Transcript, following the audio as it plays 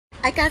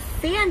I got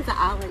sand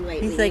on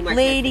lately. He's like,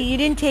 lady, you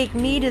didn't take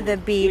me to the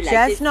beach.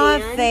 That's not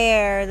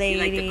fair, lady.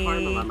 You like the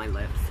caramel on my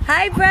lips.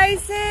 Hi,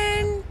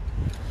 Bryson.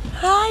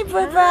 Hi,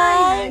 bye-bye.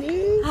 Hi,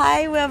 honey.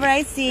 Hi, Wilbur.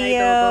 I see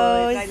you.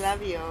 I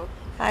love you.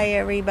 Hi,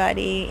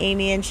 everybody.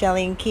 Amy and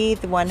Shelly and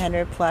Keith,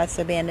 100 plus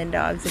abandoned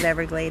dogs of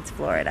Everglades,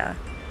 Florida.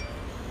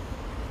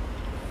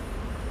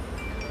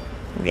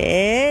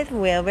 With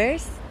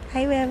Wilburs.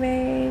 Hi,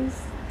 Wilburs.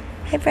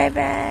 Hi,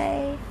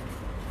 bye-bye.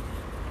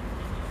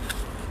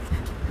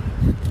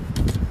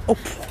 Oh.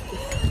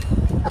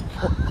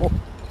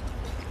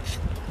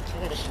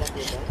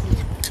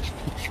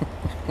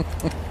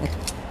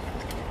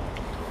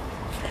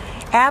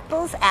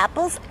 Apples,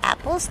 apples,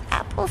 apples,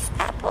 apples,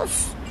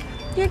 apples.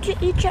 Did you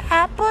eat your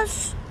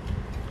apples?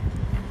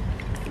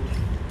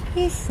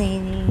 You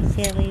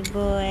silly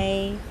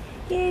boy.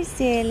 You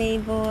silly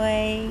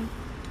boy.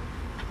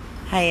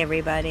 Hi,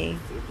 everybody.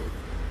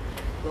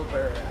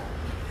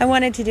 I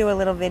wanted to do a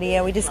little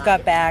video. We just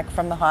got back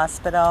from the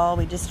hospital.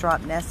 We just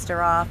dropped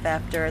Nestor off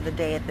after the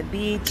day at the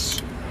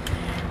beach.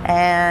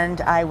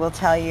 And I will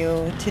tell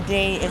you,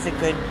 today is a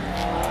good day.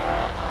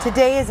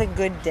 Today is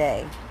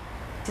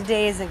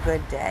a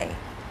good day.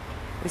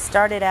 We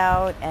started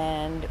out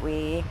and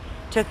we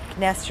took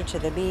Nestor to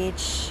the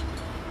beach.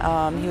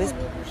 He was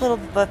a little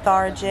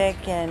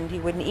lethargic and he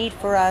wouldn't eat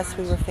for us.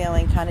 We were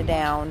feeling kind of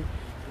down.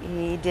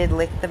 He did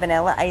lick the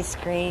vanilla ice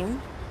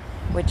cream,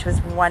 which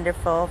was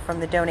wonderful, from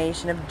the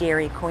donation of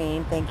Dairy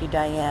Queen. Thank you,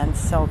 Diane,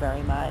 so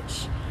very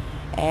much.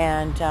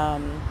 And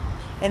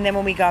then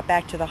when we got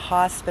back to the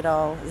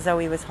hospital,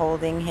 Zoe was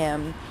holding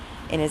him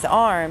in his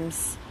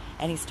arms,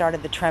 and he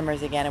started the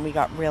tremors again, and we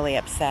got really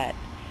upset.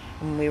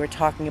 And we were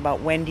talking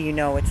about, when do you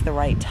know it's the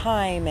right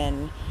time?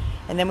 And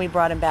then we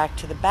brought him back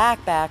to the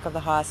back of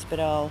the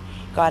hospital,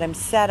 got him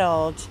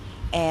settled,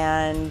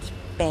 and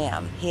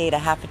bam, he ate a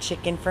half a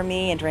chicken for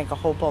me and drank a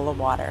whole bowl of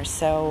water.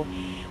 So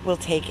we'll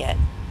take it.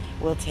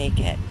 We'll take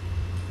it.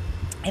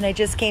 And I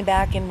just came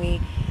back and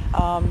we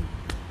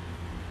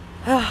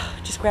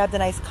just grabbed a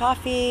nice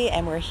coffee,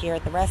 and we're here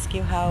at the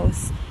rescue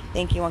house.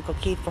 Thank you, Uncle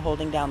Keith, for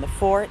holding down the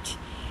fort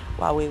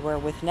while we were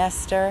with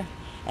Nestor.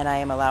 And I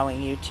am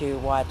allowing you to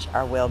watch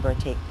our Wilbur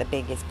take the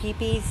biggest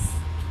pee-pees.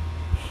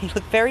 You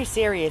look very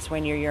serious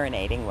when you're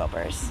urinating,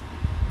 Wilburs.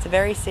 It's a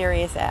very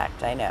serious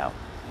act, I know.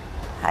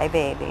 Hi,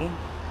 baby.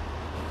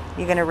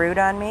 You gonna root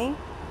on me?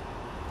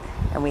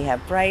 And we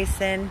have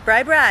Bryson.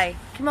 Bry,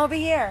 come over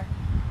here.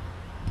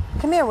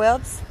 Come here,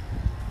 Wilbs.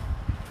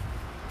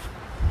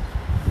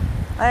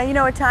 You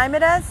know what time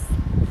it is?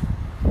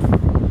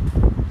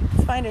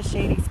 Let's find a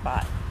shady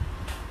spot.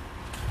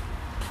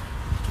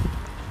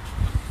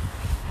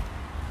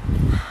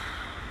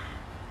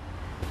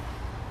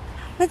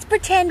 Let's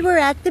pretend we're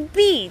at the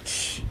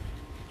beach.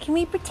 Can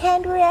we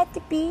pretend we're at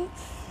the beach?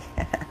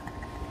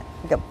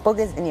 You got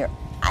boogers in your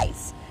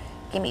eyes.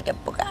 Give me the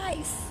booger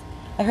eyes.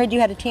 I heard you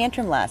had a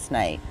tantrum last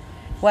night.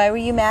 Why were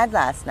you mad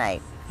last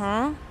night?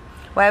 Huh?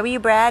 Why were you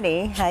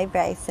bratty? Hi,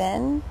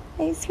 Bryson.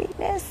 Hey,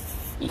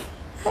 sweetness.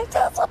 Hi,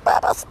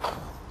 Bubbles.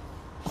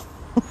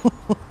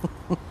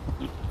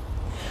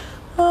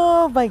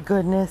 Oh, my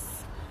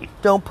goodness.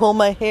 Don't pull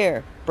my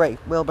hair,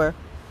 Wilbur.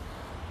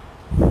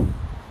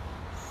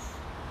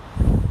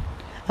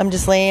 I'm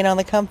just laying on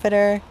the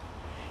comforter,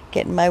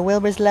 getting my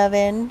Wilbur's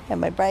lovin' and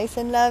my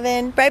Bryson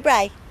lovin'.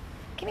 Bry.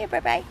 Come here,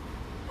 Bry.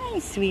 Hi,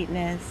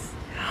 sweetness.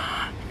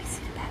 Let me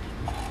see the belly.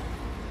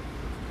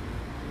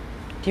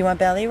 Do you want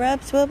belly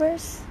rubs,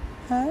 Wilburs?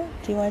 Huh?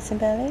 Do you want some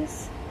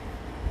bellies?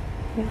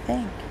 What do you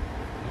think?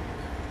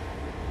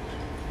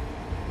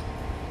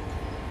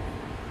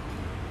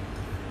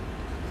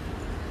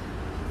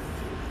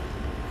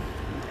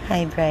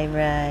 Hi,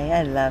 Bry.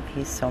 I love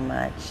you so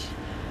much.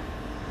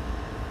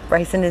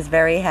 Bryson is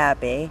very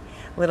happy.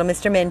 Little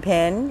Mr.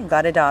 Minpin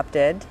got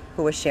adopted,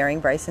 who was sharing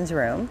Bryson's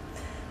room.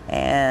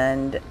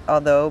 And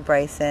although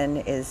Bryson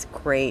is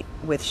great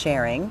with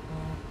sharing,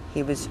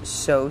 he was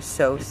so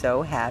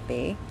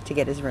happy to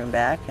get his room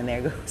back. And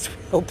there goes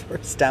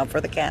Wilburs, down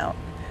for the count.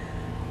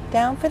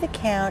 Down for the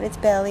count. It's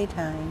belly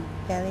time.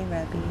 Belly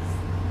rubbies.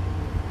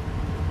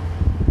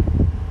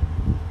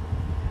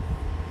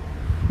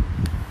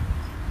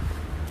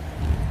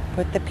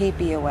 Put the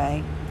pee-pee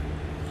away.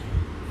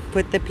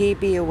 Put the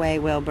pee-pee away,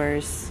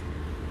 Wilburs.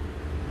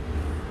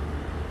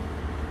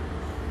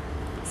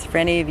 So for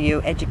any of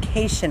you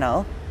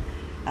educational,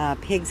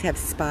 pigs have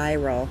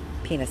spiral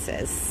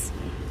penises,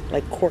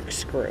 like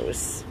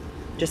corkscrews,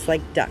 just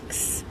like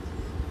ducks.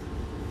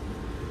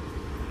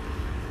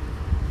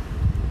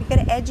 You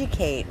gotta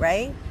educate,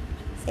 right?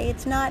 Say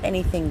it's not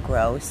anything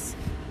gross.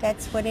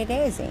 That's what it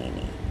is,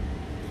 Amy.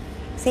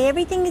 Say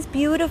everything is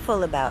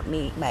beautiful about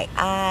me. My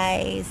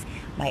eyes,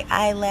 my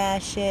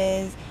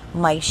eyelashes,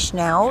 my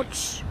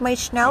snout. My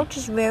snout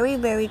is very,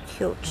 very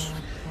cute.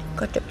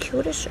 Got the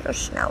cutest little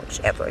snout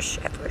ever.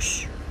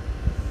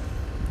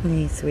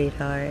 Hey,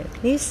 sweetheart.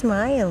 You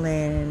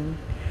smiling.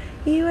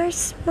 You are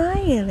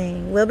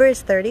smiling. Wilbur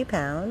is 30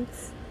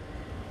 pounds.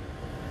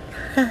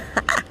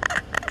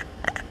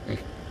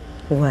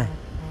 What?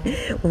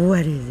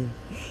 What is it?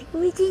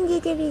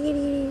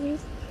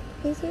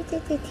 Is it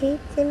the teeth?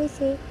 Let me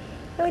see.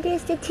 Oh,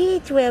 there's the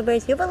teeth,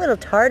 Wilburs. You have a little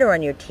tartar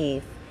on your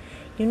teeth.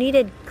 You need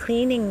a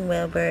cleaning,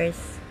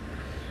 Wilburs.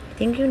 I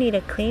think you need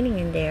a cleaning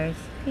in there.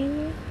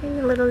 And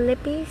the little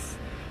lippies.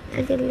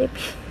 The little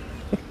lippies.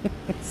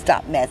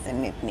 Stop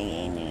messing with me,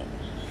 Amy.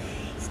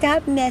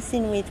 Stop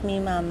messing with me,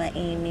 Mama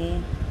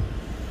Amy.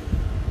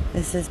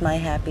 This is my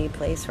happy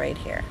place right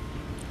here.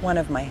 One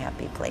of my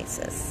happy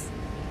places.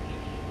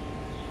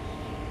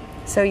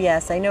 So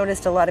yes, I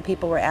noticed a lot of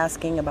people were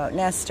asking about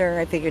Nestor.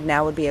 I figured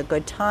now would be a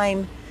good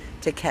time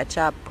to catch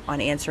up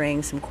on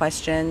answering some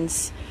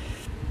questions.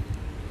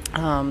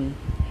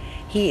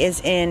 He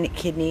is in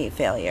kidney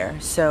failure,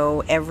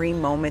 so every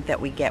moment that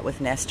we get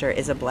with Nestor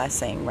is a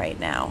blessing right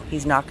now.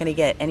 He's not going to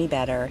get any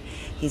better.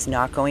 He's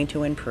not going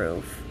to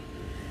improve.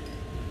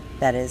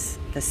 That is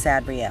the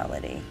sad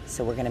reality.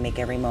 So we're going to make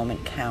every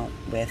moment count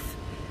with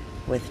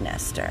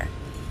Nestor.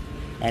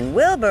 And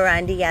Wilbur,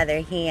 on the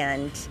other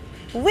hand,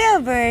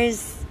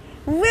 Wilburs.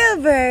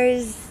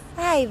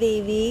 Hi,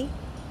 baby.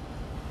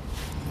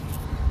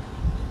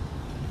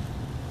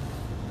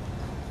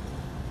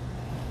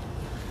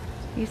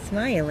 You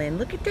smiling.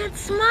 Look at that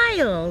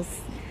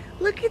smiles.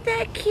 Look at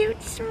that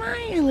cute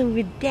smile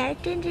over there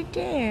under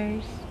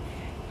theirs.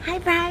 Hi,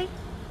 bye.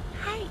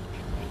 Hi.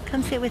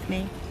 Come sit with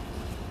me.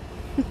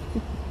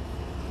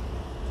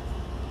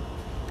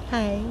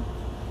 Hi.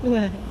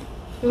 What?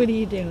 What are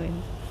you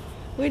doing?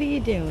 What are you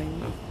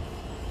doing?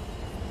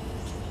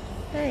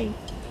 Hi.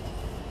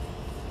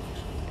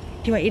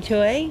 Do you want your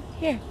toy?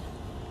 Here.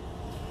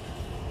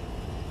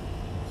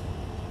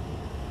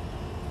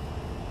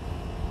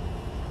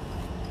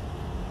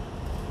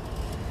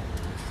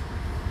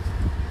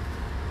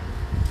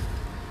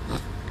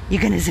 You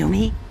gonna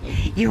zoomy?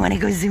 You wanna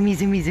go zoomy,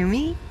 zoomy,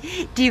 zoomy?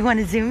 Do you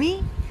wanna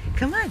zoomy?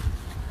 Come on.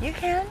 You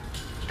can.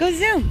 Go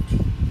zoom.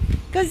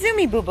 Go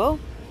zoomy, boo-boo.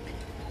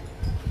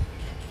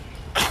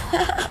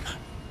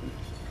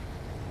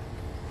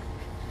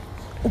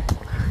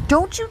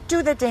 Don't you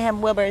do that to him,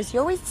 Wilburs.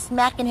 You're always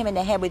smacking him in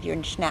the head with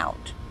your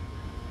snout.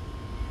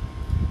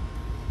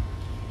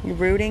 You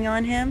rooting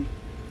on him?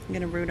 You're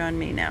gonna root on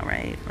me now,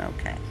 right?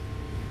 Okay.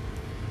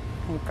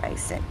 Hey,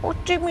 Bryson. Oh,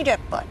 give me that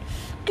butt.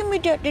 Give me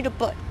that little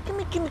butt.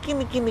 Gimme. Gimme.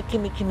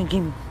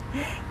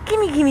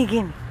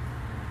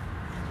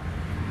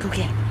 Go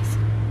get it,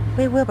 Bryson.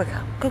 Where'd Wilbur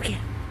go? Go get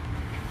him.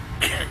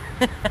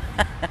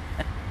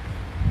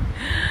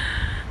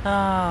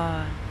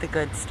 Oh, the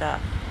good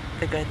stuff.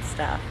 The good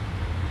stuff.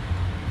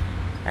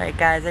 All right,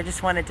 guys, I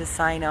just wanted to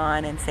sign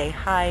on and say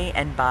hi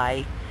and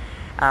bye.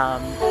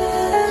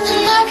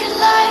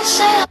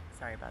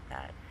 Sorry about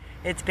that.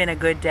 It's been a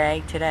good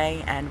day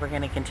today, and we're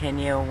going to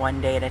continue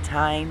one day at a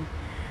time.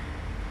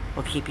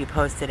 We'll keep you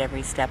posted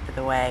every step of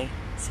the way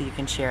so you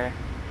can share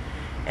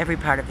every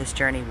part of this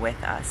journey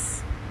with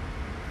us.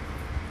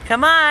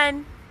 Come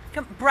on.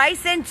 Come,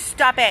 Bryson,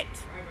 stop it.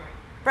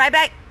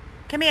 Bryson,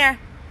 come here.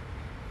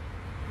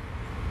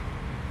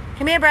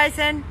 Come here,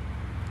 Bryson.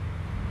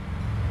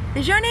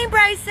 Is your name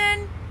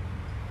Bryson?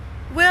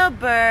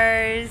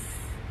 Wilburs.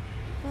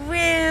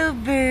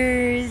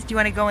 Wilburs. Do you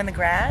want to go in the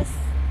grass?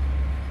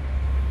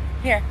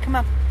 Here, come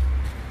on.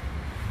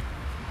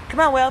 Come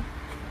on,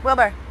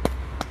 Wilbur.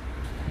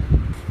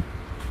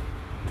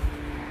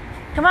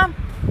 Come on.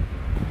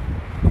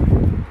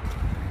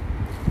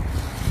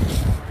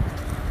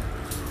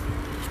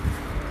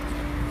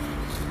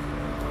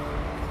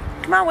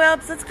 Come on,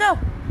 Wilbs, let's go.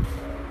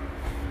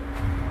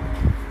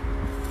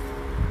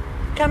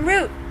 Come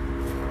root.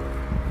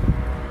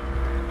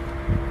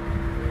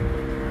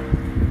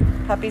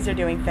 Puppies are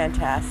doing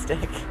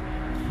fantastic.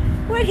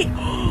 What?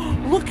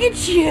 Look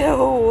at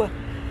you.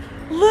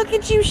 Look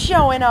at you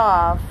showing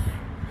off.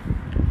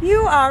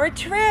 You are a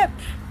trip.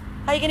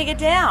 How are you going to get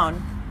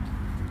down?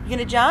 You going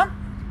to jump?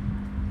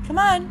 Come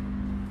on.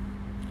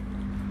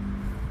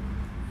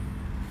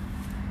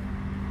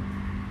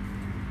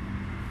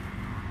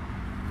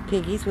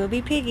 Piggies will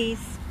be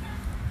piggies.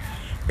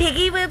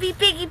 Piggy will be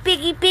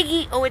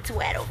piggy. Oh, it's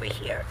wet over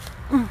here.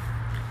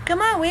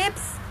 Come on,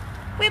 whips.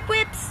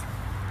 Whips.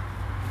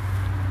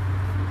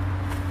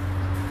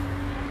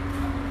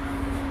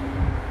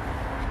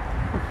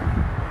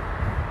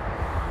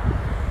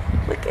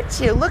 Look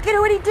at you. Look at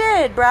what he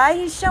did, Bri.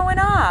 He's showing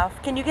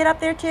off. Can you get up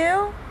there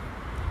too?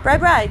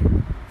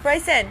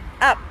 Bryson,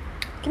 up.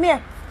 Come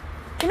here.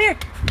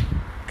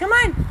 Come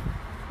on.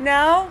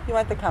 No? You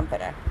want the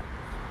comforter.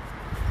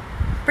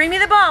 Bring me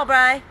the ball,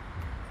 Bri.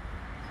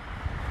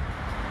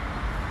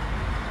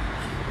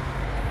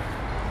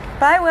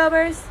 Bye,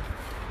 Wilburs.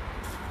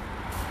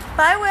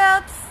 Bye,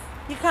 Wilps.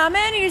 You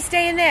coming or you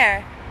staying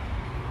there?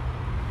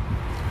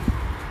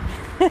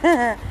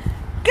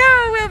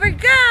 Go, Wilbur,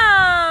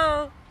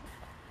 go!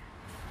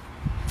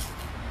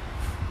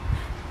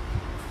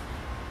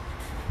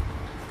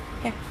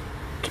 Here,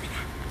 give me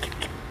that. Give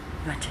me.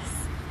 You want this?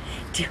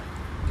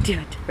 Do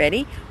it.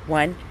 Ready?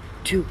 1,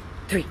 2,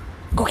 3.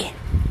 Go get it.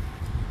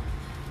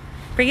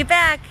 Bring it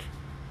back.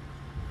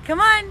 Come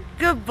on.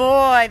 Good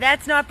boy.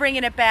 That's not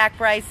bringing it back,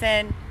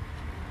 Bryson.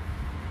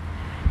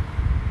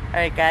 All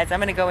right, guys. I'm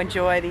going to go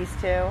enjoy these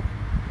two.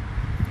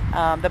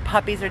 The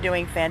puppies are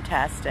doing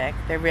fantastic.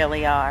 They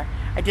really are.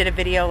 I did a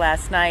video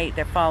last night.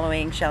 They're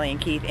following Shelly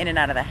and Keith in and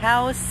out of the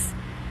house,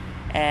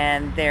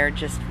 and they're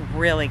just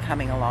really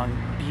coming along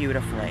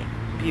beautifully,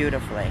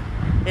 beautifully.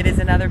 It is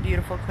another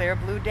beautiful, clear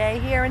blue day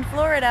here in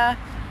Florida.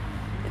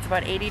 It's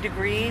about 80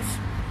 degrees.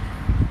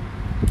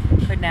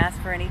 Couldn't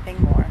ask for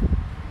anything more.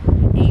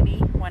 Amy,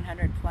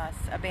 100 plus,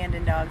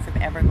 Abandoned Dogs of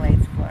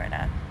Everglades,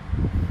 Florida.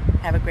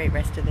 Have a great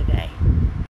rest of the day.